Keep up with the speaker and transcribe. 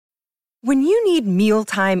When you need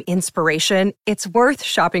mealtime inspiration, it's worth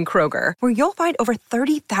shopping Kroger, where you'll find over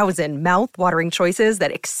 30,000 mouth-watering choices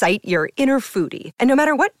that excite your inner foodie. And no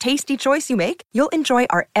matter what tasty choice you make, you'll enjoy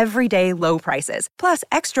our everyday low prices, plus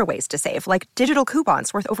extra ways to save, like digital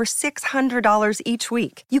coupons worth over $600 each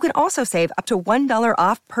week. You can also save up to $1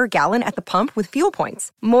 off per gallon at the pump with fuel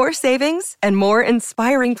points. More savings and more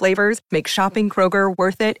inspiring flavors make shopping Kroger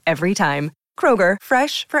worth it every time. Kroger,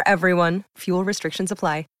 fresh for everyone. Fuel restrictions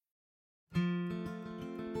apply.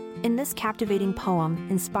 In this captivating poem,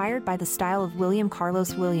 inspired by the style of William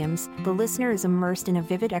Carlos Williams, the listener is immersed in a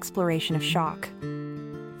vivid exploration of shock.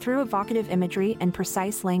 Through evocative imagery and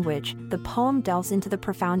precise language, the poem delves into the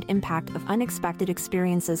profound impact of unexpected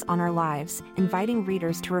experiences on our lives, inviting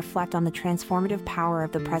readers to reflect on the transformative power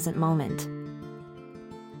of the present moment.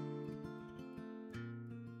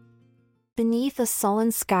 Beneath a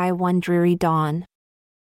sullen sky one dreary dawn.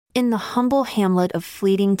 In the humble hamlet of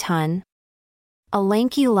Fleeting Ton, a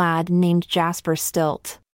lanky lad named Jasper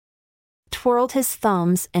Stilt twirled his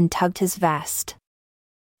thumbs and tugged his vest,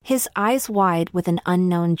 his eyes wide with an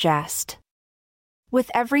unknown jest.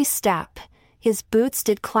 With every step, his boots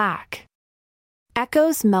did clack,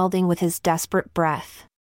 echoes melding with his desperate breath,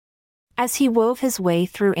 as he wove his way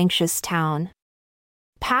through anxious town,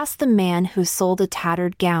 past the man who sold a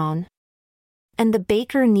tattered gown, and the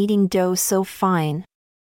baker kneading dough so fine,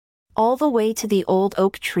 all the way to the old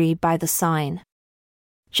oak tree by the sign.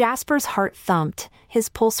 Jasper's heart thumped, his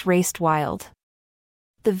pulse raced wild.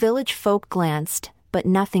 The village folk glanced, but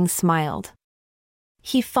nothing smiled.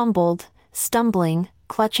 He fumbled, stumbling,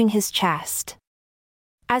 clutching his chest,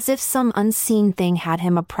 as if some unseen thing had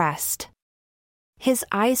him oppressed. His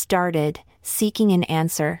eyes darted, seeking an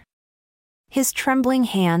answer. His trembling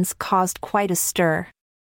hands caused quite a stir.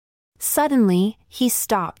 Suddenly, he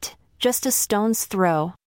stopped, just a stone's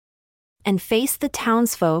throw, and faced the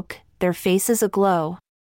townsfolk, their faces aglow.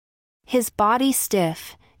 His body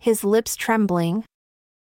stiff, his lips trembling.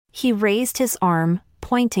 He raised his arm,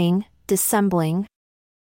 pointing, dissembling.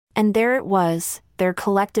 And there it was, their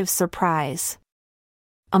collective surprise.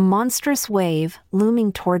 A monstrous wave,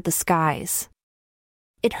 looming toward the skies.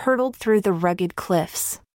 It hurtled through the rugged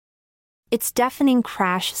cliffs, its deafening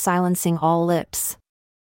crash silencing all lips.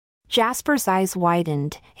 Jasper's eyes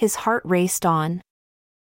widened, his heart raced on,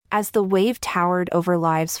 as the wave towered over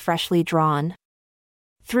lives freshly drawn.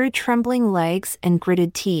 Through trembling legs and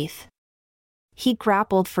gritted teeth, he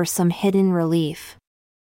grappled for some hidden relief.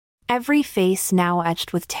 Every face now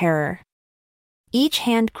etched with terror, each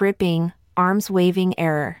hand gripping, arms waving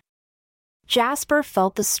error. Jasper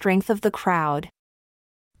felt the strength of the crowd,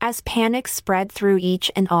 as panic spread through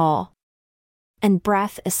each and all, and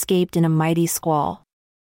breath escaped in a mighty squall.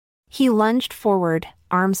 He lunged forward,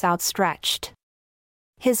 arms outstretched,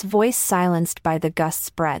 his voice silenced by the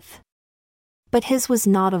gust's breath. But his was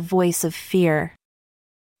not a voice of fear,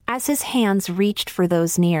 as his hands reached for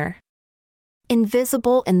those near.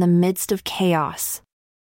 Invisible in the midst of chaos,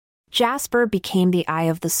 Jasper became the eye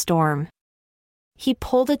of the storm. He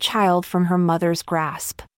pulled a child from her mother's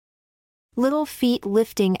grasp, little feet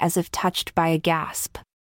lifting as if touched by a gasp.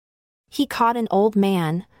 He caught an old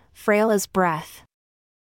man, frail as breath,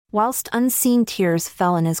 whilst unseen tears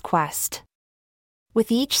fell in his quest. With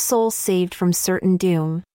each soul saved from certain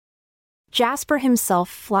doom, Jasper himself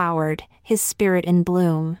flowered, his spirit in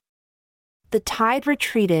bloom. The tide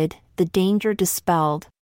retreated, the danger dispelled,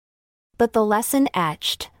 but the lesson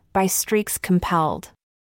etched, by streaks compelled.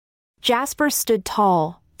 Jasper stood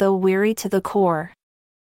tall, though weary to the core.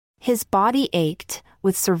 His body ached,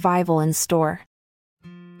 with survival in store.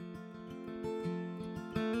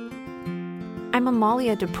 I'm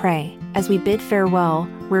Amalia Dupre. As we bid farewell,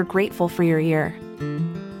 we're grateful for your ear.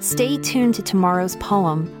 Stay tuned to tomorrow's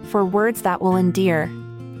poem for words that will endear.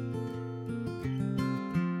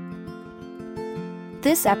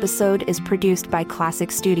 This episode is produced by Classic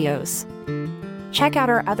Studios. Check out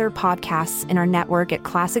our other podcasts in our network at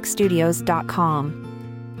classicstudios.com.